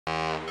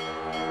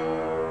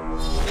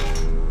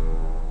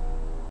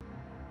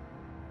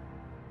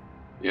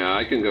Yeah,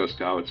 I can go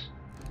scout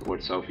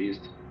towards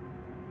southeast.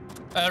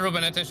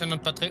 Ruben, attention on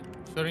Petro.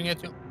 Shooting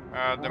at you.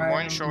 The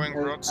Moine showing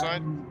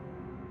broadside. I'm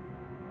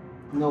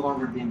no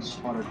longer being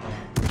spotted by it.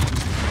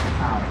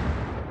 Ow.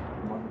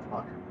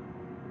 Motherfucker.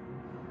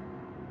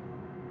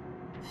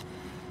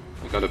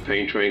 I got a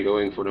paint train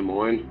going for the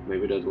Moine.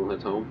 Maybe that will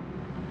head home.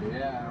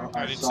 Yeah,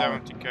 I did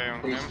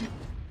 70k on him.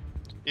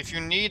 If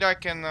you need, I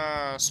can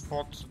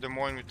spot the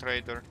Moine with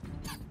Raider.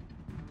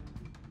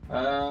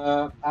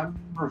 I'm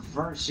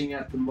reversing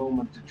at the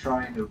moment to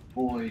try and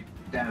avoid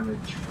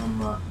damage from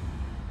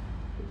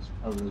those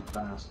other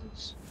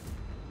bastards.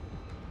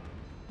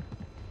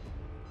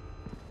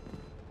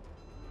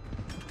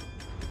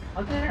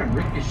 Are there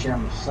ricochet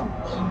on the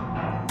summers?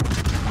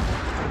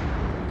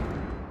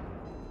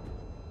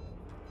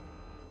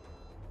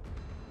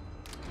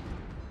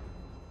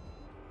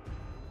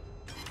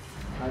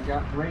 I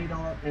got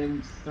radar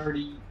in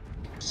 30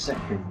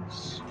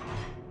 seconds.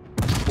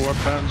 4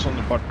 pounds on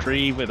the butt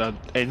tree with an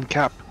end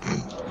cap.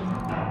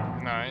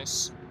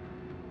 Nice.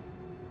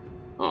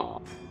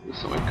 Oh, you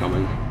saw it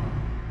coming.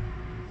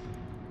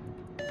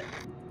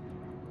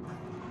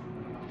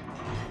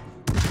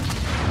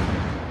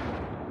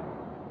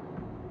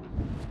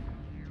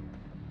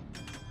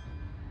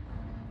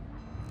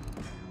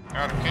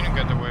 Adam, can you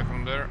get away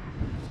from there?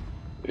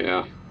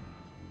 Yeah.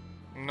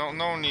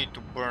 No need to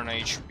burn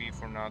HP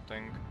for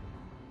nothing.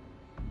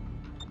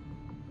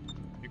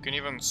 You can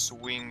even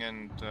swing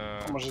and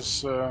How much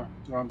is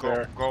around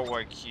there? go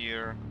like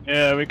here.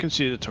 Yeah, we can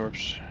see the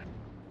torps.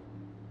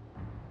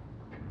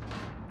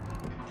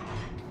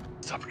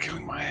 Stop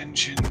killing my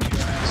engine, you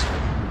asshole.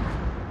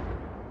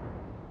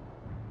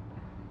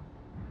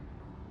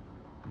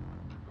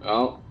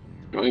 Well,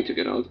 trying to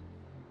get out.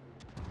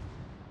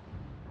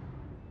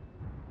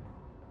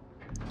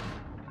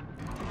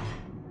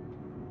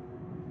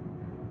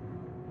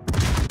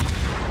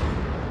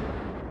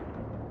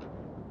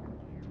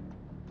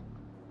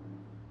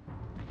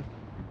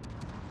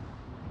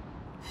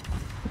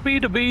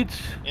 Beat the beats.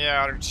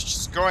 Yeah,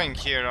 just going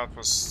here, that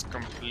was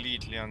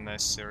completely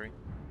unnecessary.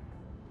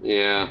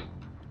 Yeah.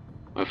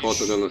 I thought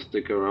we were gonna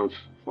stick around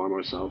farm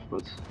ourselves,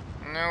 but...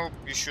 No,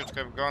 you should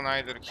have gone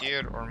either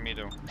here or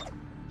middle.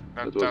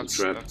 That was a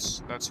trap.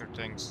 That's your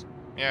things.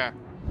 Yeah.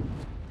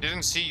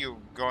 Didn't see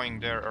you going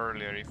there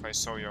earlier. If I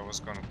saw you, I was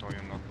gonna tell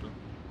you not to.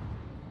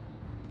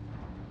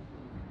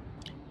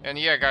 And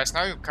yeah, guys,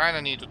 now you kinda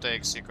need to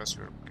take C because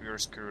you're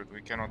screwed.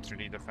 We cannot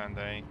really defend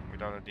A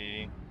without a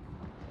DD.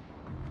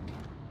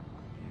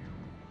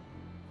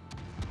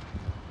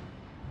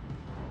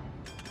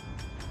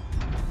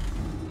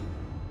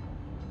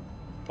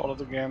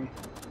 Followed again.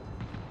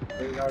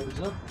 Radar is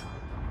up.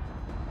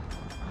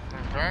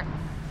 Okay.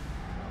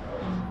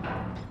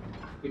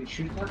 Can you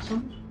shoot that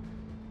some?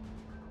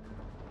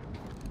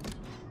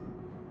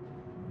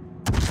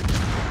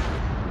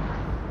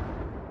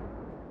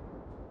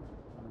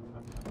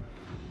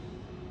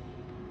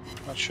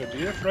 Not sure, do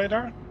you have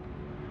radar?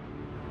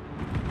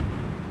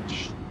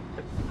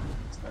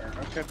 It's there.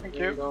 Okay, thank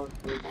you.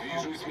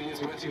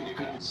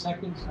 In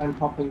seconds, I'm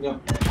popping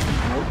up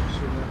rope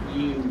so that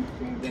you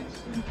can get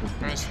into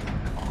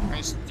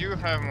I do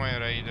have my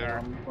radar.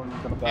 I'm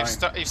gonna die.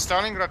 If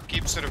Stalingrad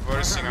keeps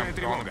reversing, I'm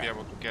gonna be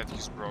able to get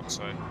his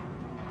broadside.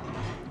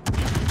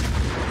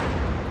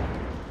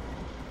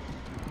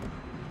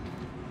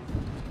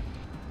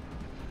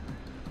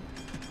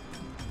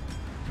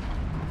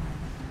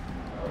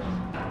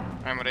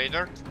 I'm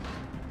radared.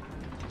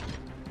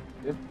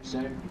 Yep,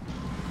 same.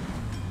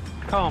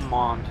 Come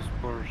on,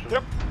 dispersion.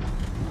 Yep.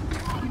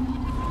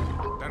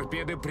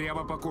 Торпеды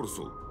прямо по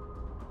курсу.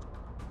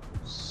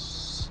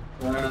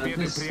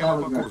 This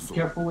Stalingrad,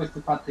 careful with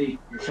the Pati.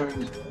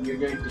 You're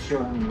going to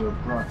show him your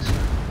broadside.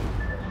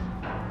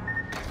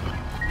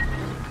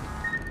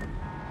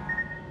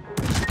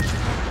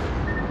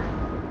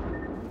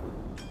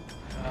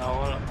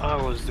 Well, I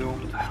was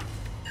doomed.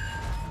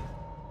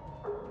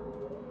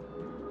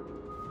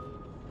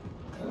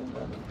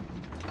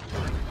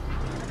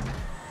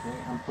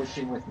 Okay, I'm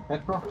pushing with the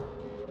Petro.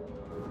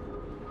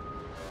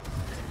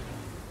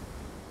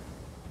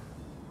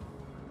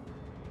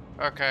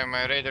 Okay,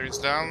 my radar is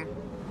down.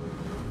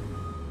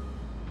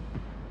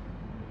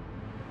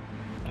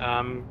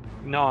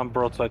 Now I'm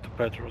broadside to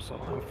Petro, so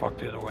I'm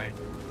fucked either way.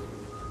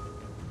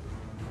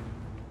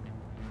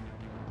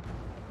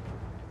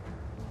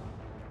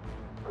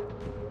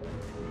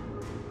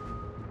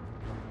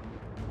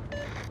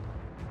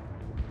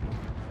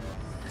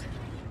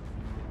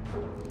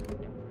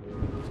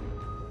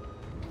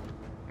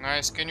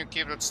 Nice, can you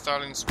keep that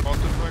Stalin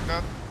spotted like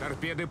that?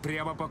 Торпеды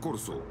прямо по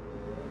курсу.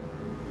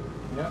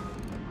 Yep.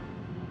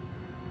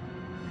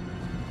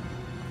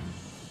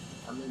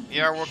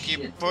 Yeah, we'll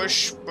keep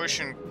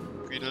pushing.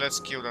 Let's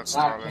kill that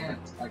Stalin.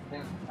 I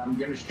can't. I'm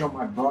gonna show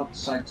my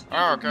broadside.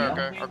 Oh,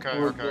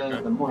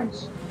 okay. The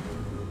Moines.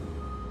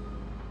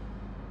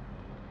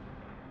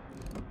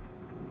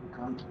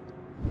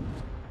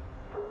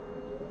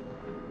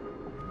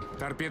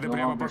 Торпеды No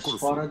прямо longer по курсу.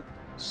 spotted.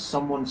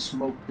 Someone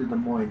smoked the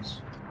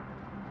Moines.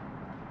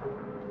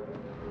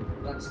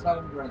 That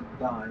Stalingrad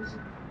dies.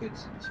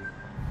 It's easy.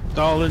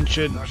 Stalin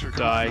should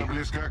die.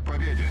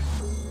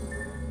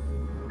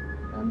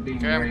 I'm being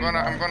Okay, I'm very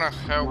gonna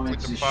help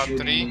with the shooting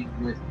battery.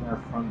 with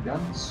front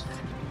guns.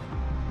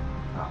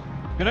 Oh.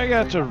 Can I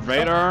get the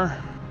radar?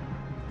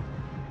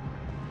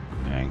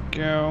 Thank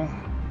you.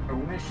 A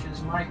wish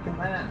is my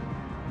command.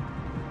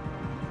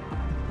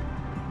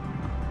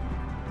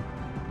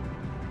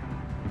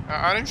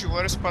 Aren't you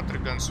where is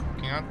Patrick guns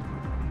looking at?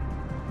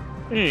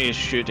 He's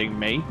shooting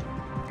me.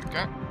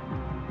 Okay.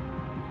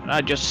 And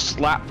I just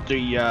slapped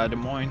the Des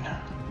Moines.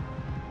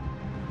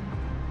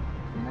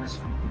 Unless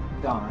we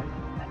can die.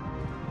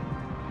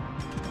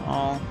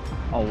 Oh,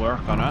 I'll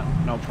work on it.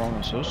 No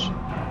promises.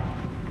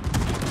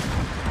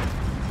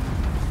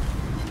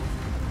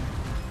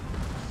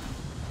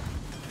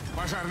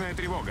 Пожарная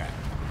тревога.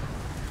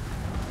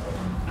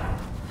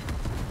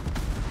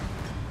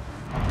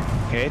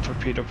 Okay,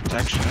 torpedo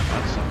protection.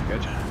 That's not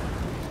good.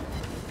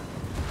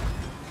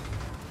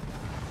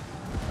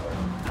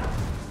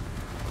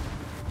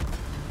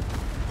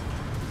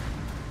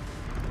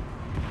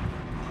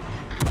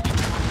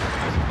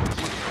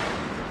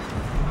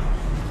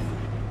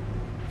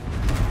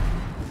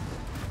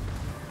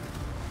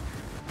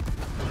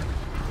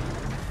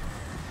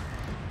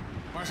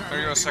 There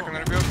you go,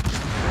 secondary build.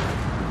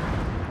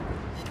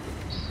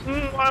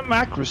 I'm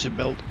accuracy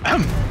build.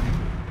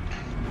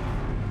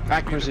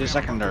 Accuracy is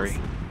secondary.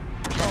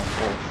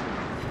 Oh,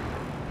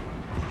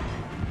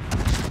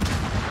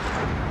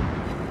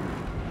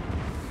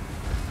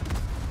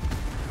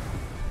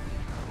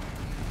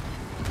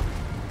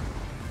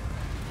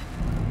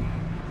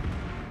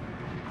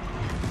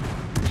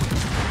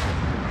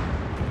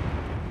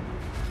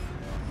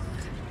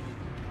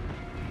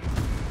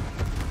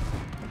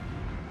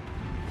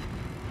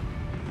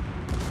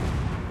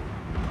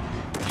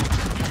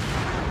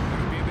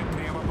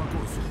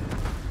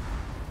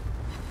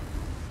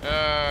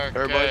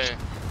 Okay,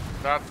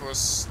 that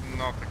was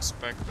not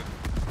expected.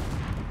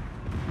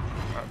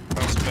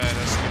 That was bad,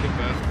 that's really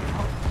bad.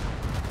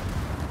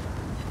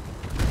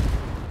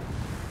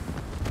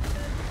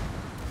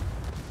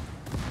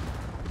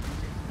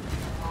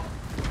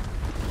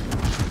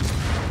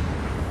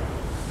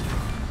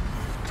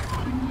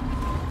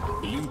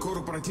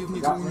 Линкор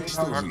противника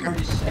уничтожен.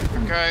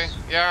 Okay,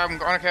 yeah, I'm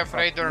gonna have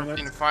radar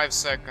in 5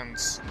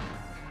 seconds.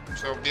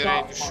 So be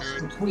ready to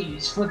shoot.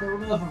 Please, for the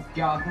love of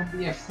God, don't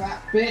be a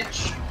fat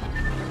bitch.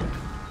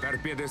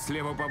 Торпеды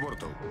слева по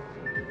борту.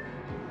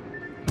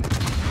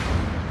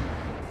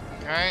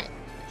 Okay,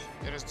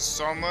 here is the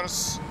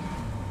Somers.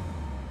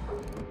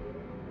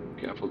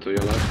 Careful to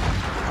your left.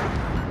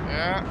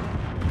 Yeah.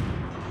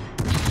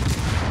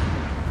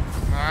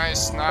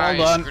 Nice, nice.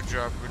 done. Good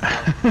job, good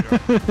job,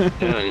 good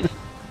job. Yeah.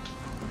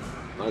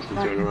 Nice to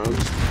turn around.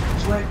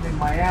 Sweating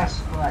my ass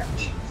black.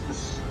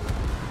 Jesus.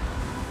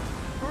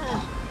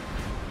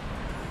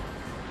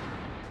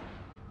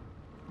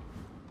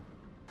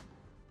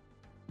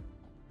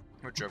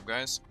 Good job,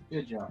 guys.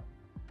 Good job.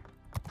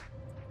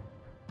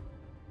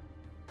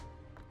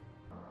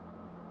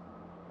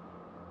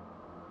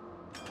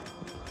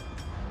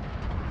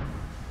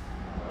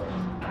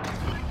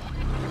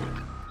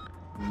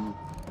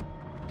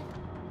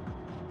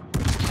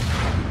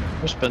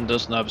 this pin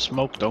doesn't have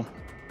smoke though.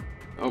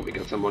 Oh, we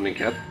got someone in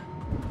cap.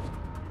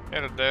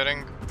 Here,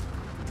 daring.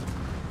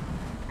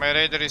 My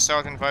radar is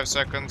out in 5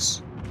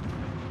 seconds.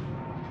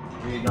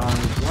 Radar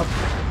is up.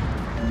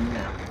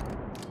 Now.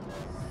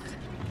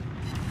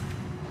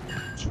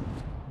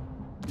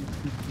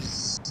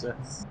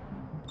 Jesus.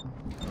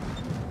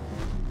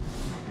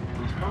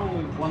 He's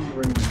probably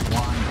wondering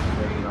why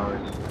the radar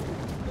is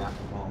that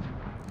long.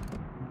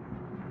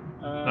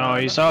 No,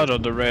 he's out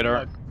of the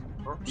radar.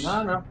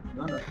 No.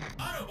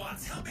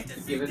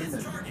 Give it a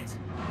minute.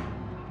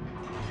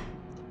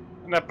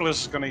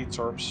 Annapolis is gonna eat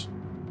torps.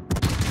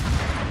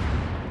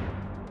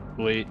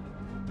 Wait.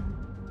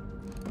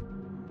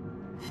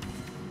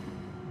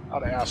 Oh,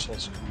 the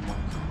assholes.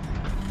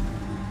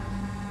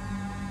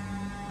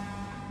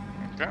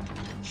 Okay.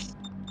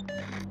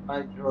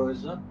 Petro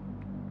is up.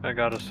 I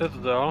got a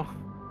citadel.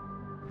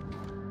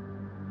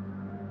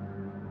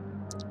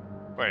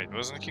 Wait,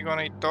 wasn't he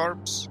gonna eat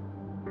torps?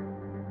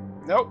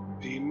 Nope,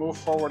 he moved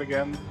forward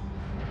again.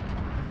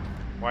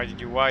 Why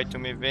did you lie to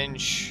me,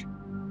 Vinch?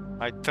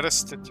 I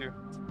trusted you.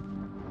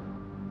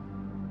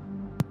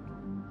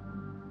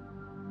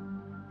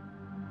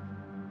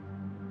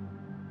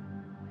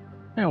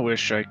 I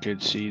wish I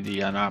could see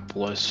the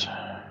Annapolis.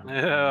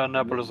 Yeah,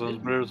 Annapolis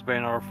and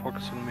Brisbane are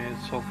focusing me,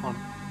 it's so fun.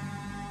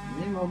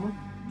 Give me a moment.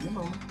 Give me a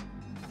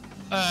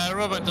moment.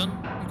 Robert,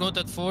 don't go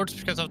that forward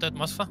because of that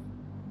Mosfa.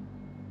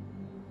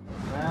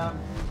 I'm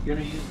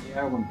gonna use the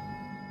air one.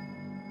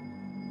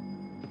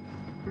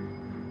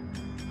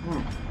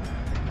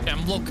 Okay,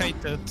 I'm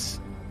located.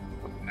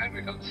 And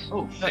we got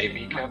Oh,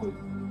 CB cap.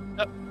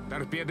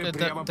 Торпеды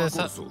прямо по There's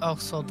курсу.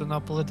 also the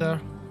Napoli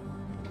there.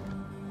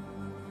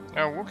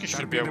 Yeah, Wookie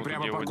should be able to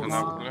deal with the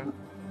Napoli.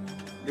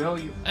 Go,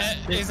 you.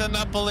 It's a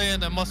Napoli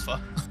and a Mosfa.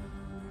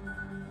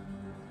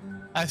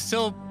 I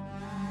still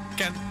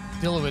can't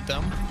deal with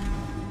them.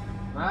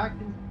 I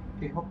can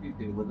hope you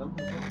deal with them.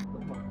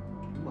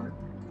 Don't worry.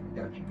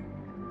 Gotcha.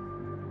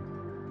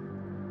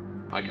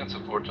 I can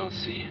support on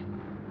C.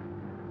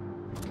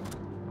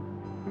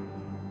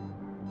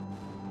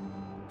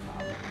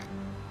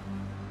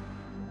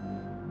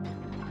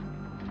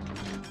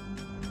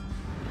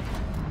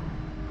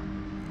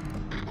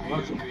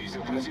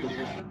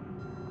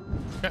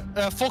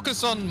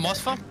 Focus on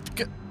Mosfa,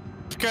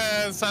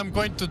 because I'm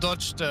going to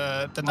dodge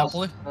the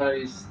Napoli.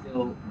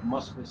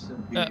 Mosfa is still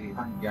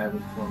behind the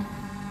island from.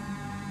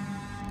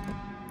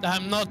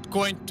 I'm not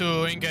going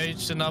to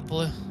engage the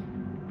Napoli.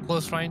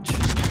 Close range.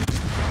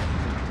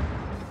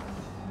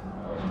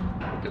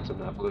 Get some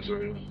Naples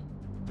already.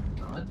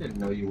 I didn't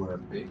know you were a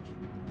bitch.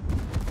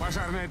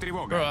 Пожарная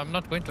тревога. Bro, I'm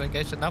not going to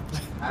engage the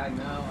Napoli. I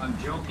know, I'm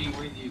joking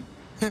with you.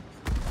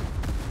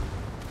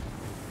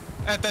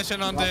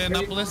 Attention on the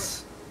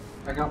Napolis.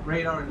 I got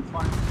radar in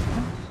front.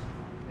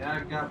 Yeah, I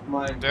got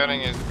my...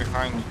 Daring is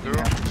behind too.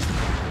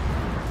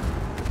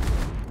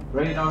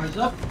 Radar is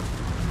up.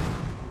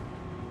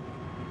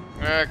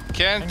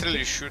 Can't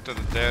really shoot at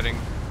the Daring.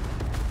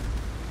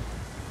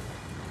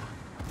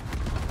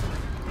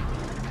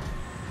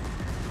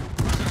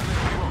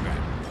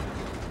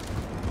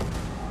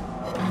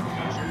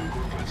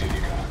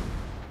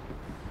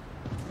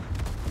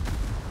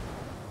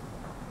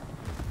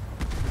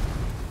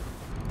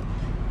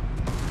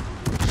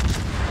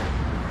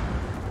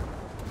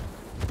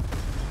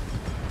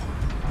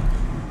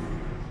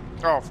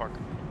 Oh fuck.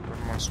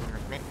 Everyone swing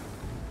at me.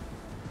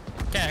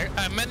 Okay,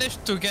 I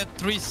managed to get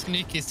 3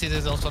 sneaky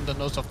citadels on the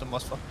nose of the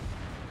Mosfa.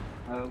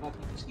 Let me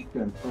just keep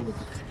going forward.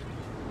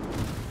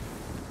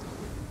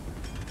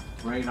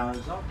 Radar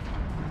is up.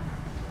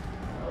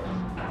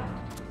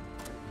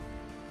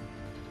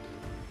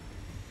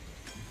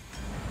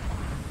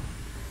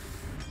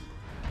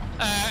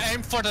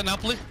 Aim for the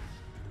Napoli.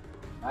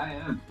 I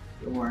am.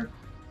 Don't worry.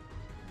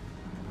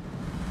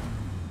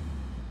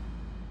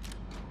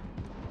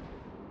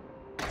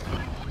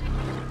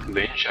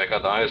 Bench, I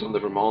got eyes on the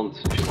Vermont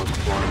if you want to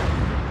fly.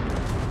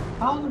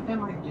 How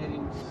am I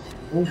getting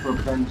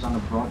overbends on a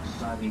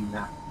broadsiding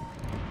map?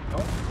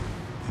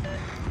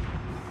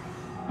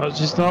 Oh, it's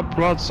just not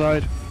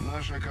broadside.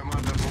 Наша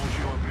команда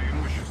получила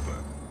преимущество.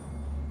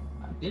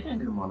 I did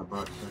end him on a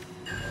broadside.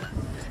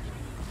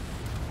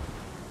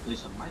 At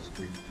least on my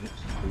screen,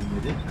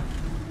 it is.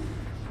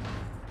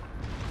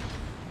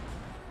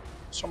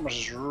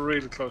 Someone's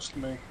really close to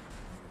me.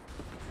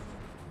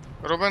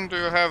 Ruben, do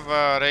you have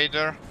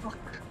radar?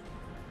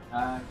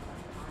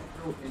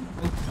 In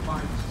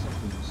 5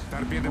 seconds.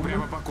 Торпеды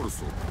прямо по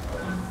курсу.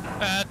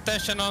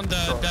 Attention on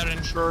the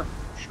Darren. Sure.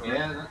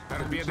 Yeah, that's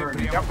Торпеды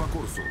concerning. прямо по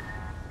курсу.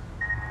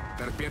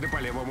 Торпеды по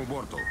левому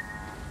борту.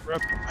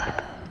 Rip.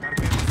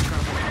 Торпеды с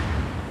кормой.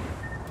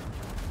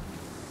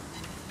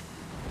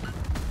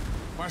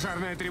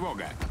 Пожарная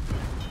тревога.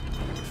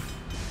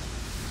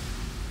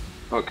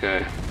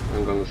 Okay,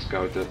 I'm gonna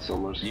scout that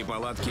somewhere.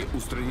 Неполадки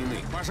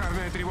устранены.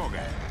 Пожарная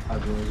тревога.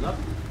 Goes up.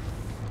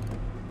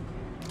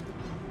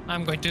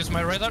 I'm going to use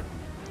my radar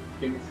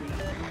Can you see?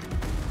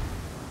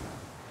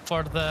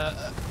 for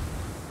the...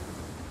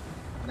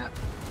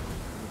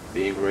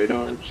 Being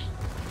radar.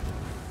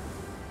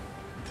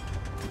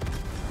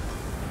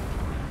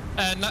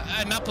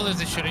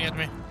 Napolis is shooting at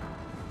me.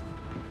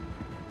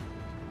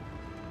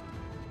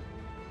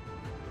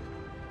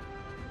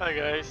 Hi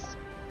guys.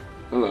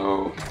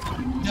 Hello.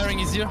 Daring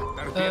is here.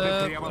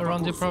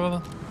 Around you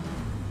probably.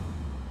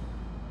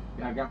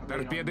 Yeah, I got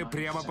Торпеды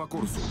прямо по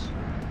курсу.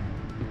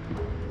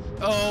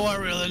 Oh, I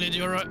really need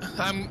your...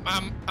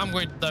 I'm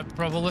going to die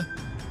probably.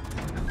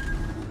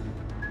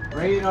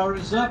 Radar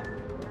is up.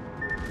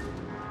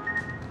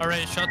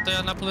 Already shot the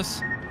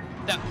Annapolis.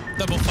 Yeah,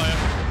 double fire.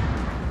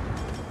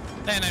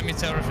 And I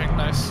miss everything,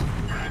 nice.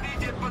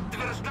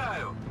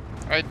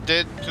 I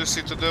did 2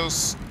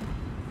 citadels.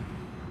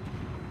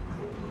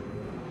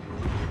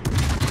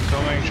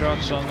 Coming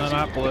shots on I can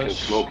Annapolis.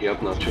 smoke you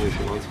up now, too, if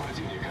you want.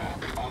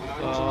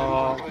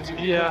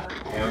 Yeah.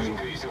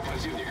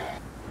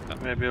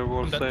 Maybe it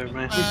will save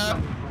me.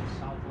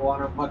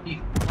 Water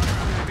bucky.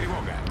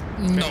 Тревога.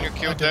 No, Can you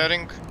kill okay.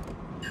 Daring?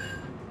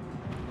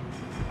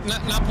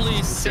 Napoli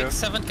is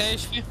 6-7k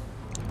HP.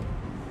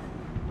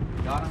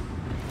 Got him.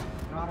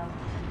 Got him.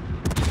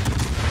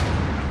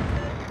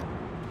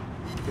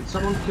 Did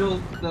someone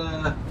kill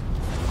the...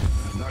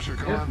 Наша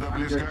команда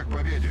близка к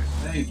победе.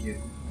 Thank you.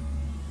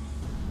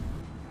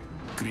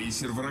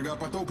 Крейсер врага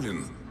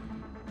потоплен.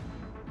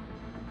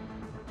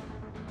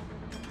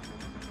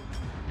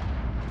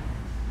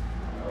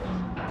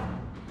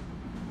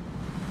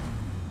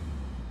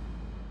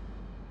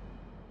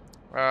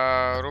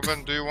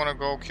 Ruben, do you want to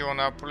go kill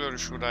Napoli or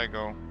should I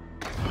go?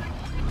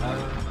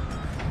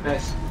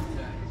 Best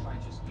if I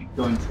just keep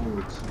going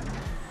forwards.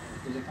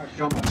 Because if I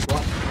jump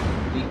across,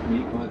 it'll beat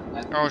me, but...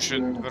 Oh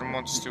shit,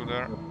 Vermont's still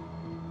there.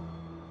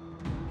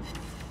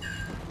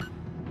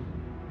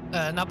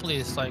 Napoli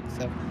is like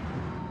 7.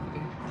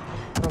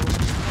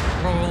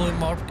 Probably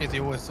more because he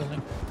was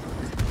selling.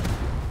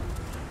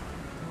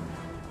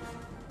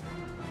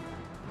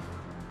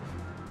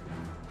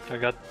 I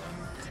got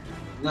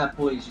That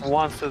place is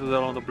one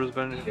citadel on the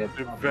Brisbane. Yeah,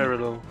 They're very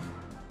low.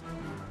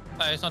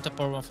 It's not a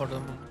problem for the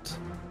moment.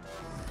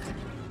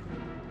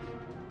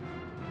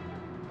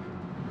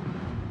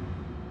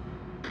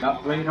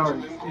 got radar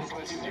in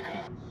 50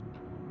 seconds.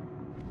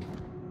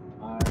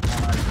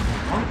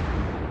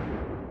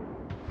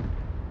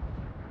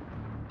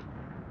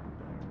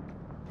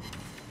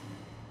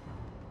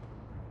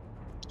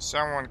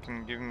 Someone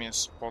can give me a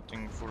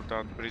spotting for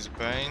that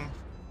Brisbane.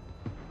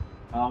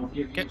 I'll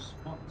give you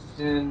spots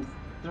in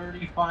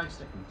 35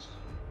 seconds.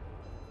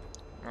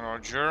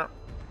 Roger.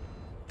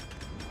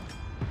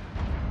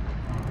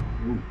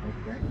 Ooh,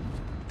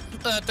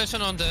 okay.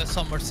 Attention on the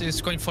Summers,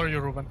 he's going for you,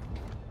 Ruben.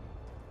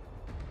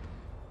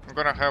 I'm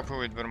gonna help you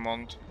with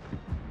Vermont.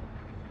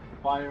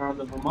 Fire on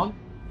the Vermont.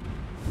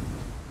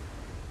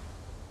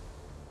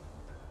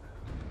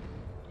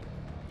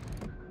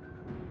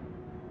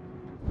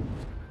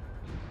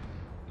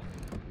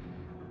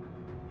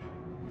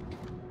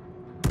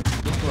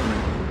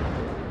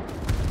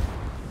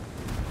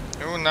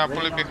 Oh,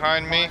 Napoli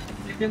behind me.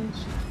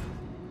 Seconds.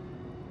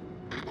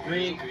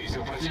 3,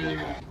 2,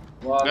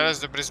 1. There's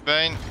the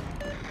Brisbane.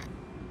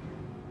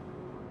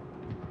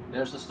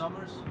 There's the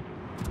Summers.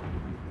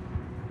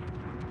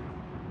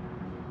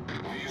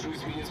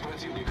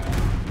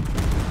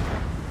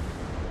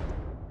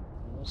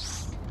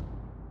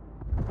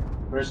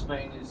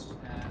 Brisbane is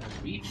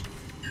reached.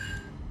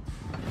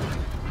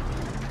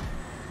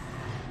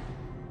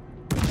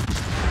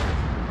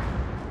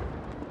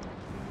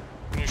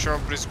 Can you show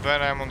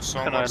Brisbane? I'm on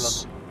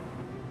Somers.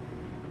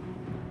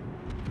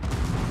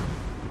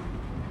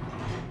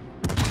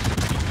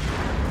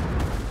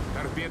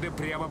 Торпеды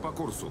прямо по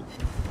курсу.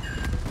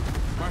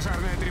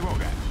 Пожарная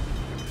тревога.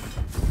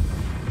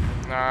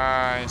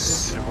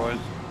 Nice. Boys.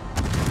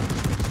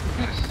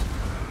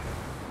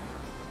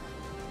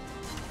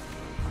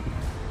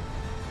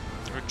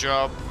 Good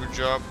job, good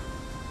job.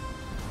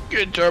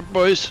 Good job,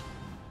 boys.